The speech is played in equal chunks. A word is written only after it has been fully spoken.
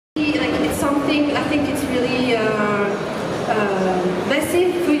something, I think it's really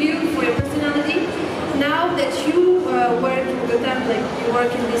massive for you, for your personality. Now that you work in Gotham, like you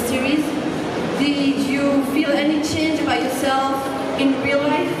work in this series, did you feel any change about yourself in real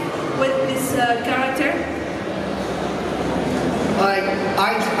life with this character?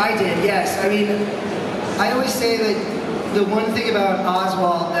 I did, yes. I mean, I always say that the one thing about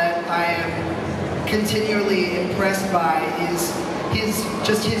Oswald that I am continually impressed by is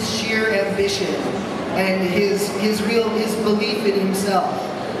his sheer ambition and his belief in himself.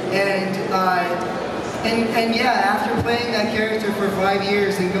 And yeah, after playing that character for 5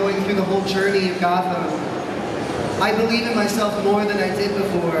 years and going through the whole journey of Gotham, I believe in myself more than I did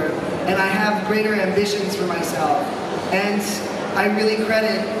before, and I have greater ambitions for myself. And I really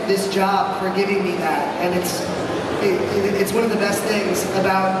credit this job for giving me that, and it's one of the best things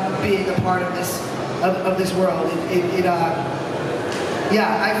about being a part of this world. Yeah,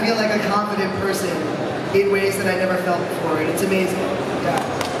 I feel like a confident person in ways that I never felt before, and it's amazing. Yeah.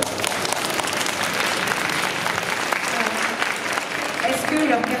 Est-ce que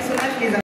leur personnage les a